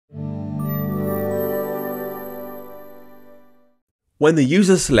When the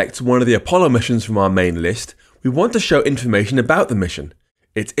user selects one of the Apollo missions from our main list, we want to show information about the mission,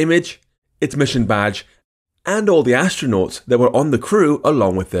 its image, its mission badge, and all the astronauts that were on the crew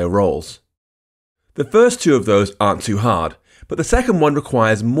along with their roles. The first two of those aren't too hard, but the second one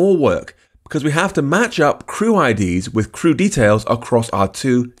requires more work because we have to match up crew IDs with crew details across our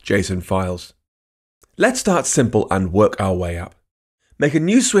two JSON files. Let's start simple and work our way up. Make a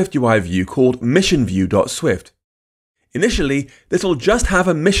new SwiftUI view called missionView.swift. Initially, this will just have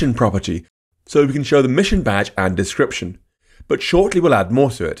a mission property, so we can show the mission badge and description, but shortly we'll add more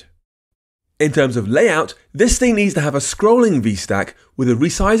to it. In terms of layout, this thing needs to have a scrolling VStack with a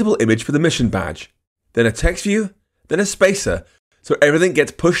resizable image for the mission badge, then a text view, then a spacer, so everything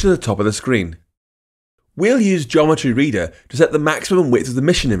gets pushed to the top of the screen. We'll use GeometryReader to set the maximum width of the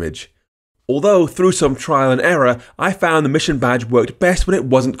mission image, although through some trial and error, I found the mission badge worked best when it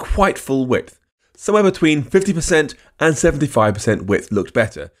wasn't quite full width. Somewhere between 50% and 75% width looked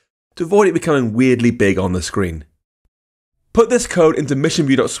better, to avoid it becoming weirdly big on the screen. Put this code into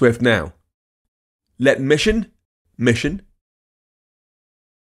missionView.swift now. Let mission,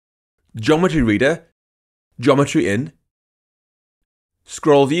 GeometryReader, geometry in,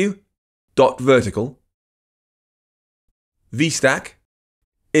 ScrollView, .vertical, VStack,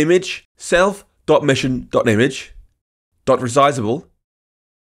 image, self.mission.image, .resizable,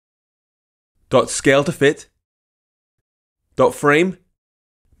 .scale to fit, .frame,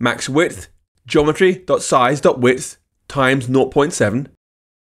 max width, geometry.size.width times 0.7,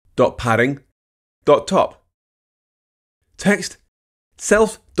 .padding, .top, text,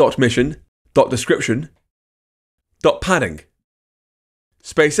 self.mission.description, .padding,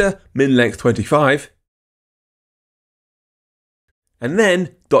 spacer, min length 25, and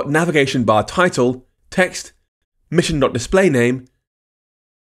then .navigation bar title, text, mission.displayname,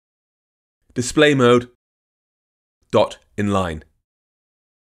 display mode, .inline.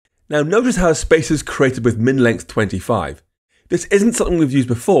 Now notice how a spacer is created with min length 25. This isn't something we've used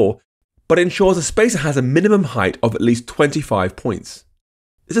before, but it ensures a spacer has a minimum height of at least 25 points.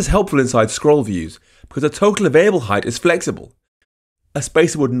 This is helpful inside scroll views because the total available height is flexible. A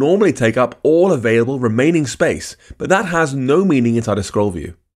spacer would normally take up all available remaining space, but that has no meaning inside a scroll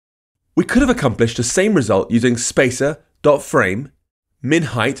view. We could have accomplished the same result using spacer.frame min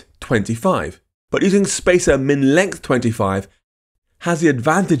height 25, but using spacer min length 25 has the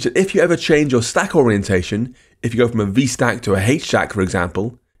advantage that if you ever change your stack orientation, if you go from a V-stack to a H-stack for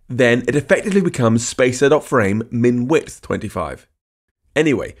example, then it effectively becomes spacer.frame min width 25.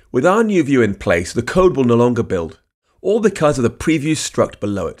 Anyway, with our new view in place, the code will no longer build, all because of the preview struct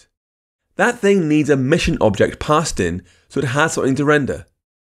below it. That thing needs a mission object passed in so it has something to render.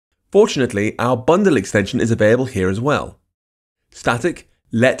 Fortunately, our bundle extension is available here as well. Static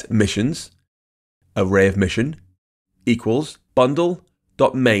let missions, array of mission, equals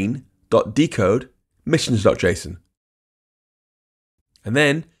bundle.main.decode missions.json. And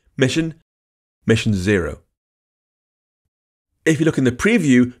then mission 0. If you look in the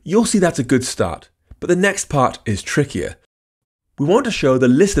preview, you'll see that's a good start, but the next part is trickier. We want to show the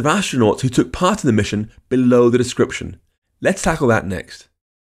list of astronauts who took part in the mission below the description. Let's tackle that next.